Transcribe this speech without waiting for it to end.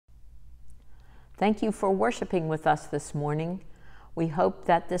Thank you for worshiping with us this morning. We hope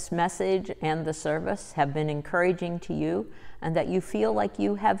that this message and the service have been encouraging to you and that you feel like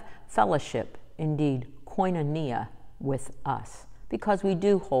you have fellowship, indeed, koinonia, with us, because we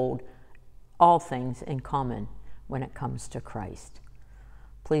do hold all things in common when it comes to Christ.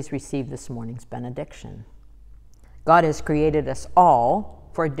 Please receive this morning's benediction. God has created us all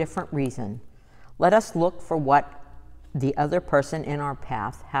for a different reason. Let us look for what the other person in our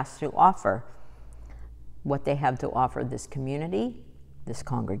path has to offer, what they have to offer this community, this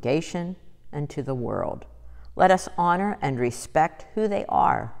congregation, and to the world. Let us honor and respect who they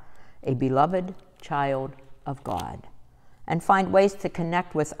are, a beloved child of God, and find ways to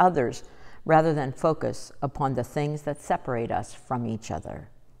connect with others rather than focus upon the things that separate us from each other.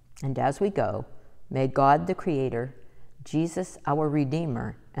 And as we go, may God the Creator, Jesus our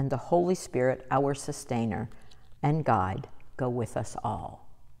Redeemer, and the Holy Spirit our Sustainer and Guide go with us all.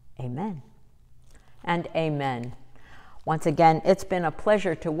 Amen and amen. Once again, it's been a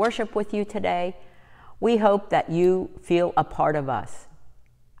pleasure to worship with you today. We hope that you feel a part of us.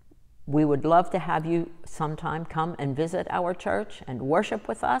 We would love to have you sometime come and visit our church and worship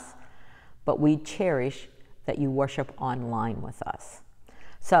with us, but we cherish that you worship online with us.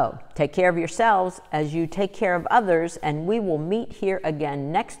 So take care of yourselves as you take care of others, and we will meet here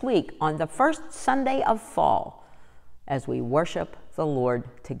again next week on the first Sunday of fall as we worship the Lord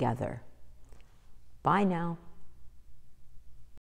together. Bye now.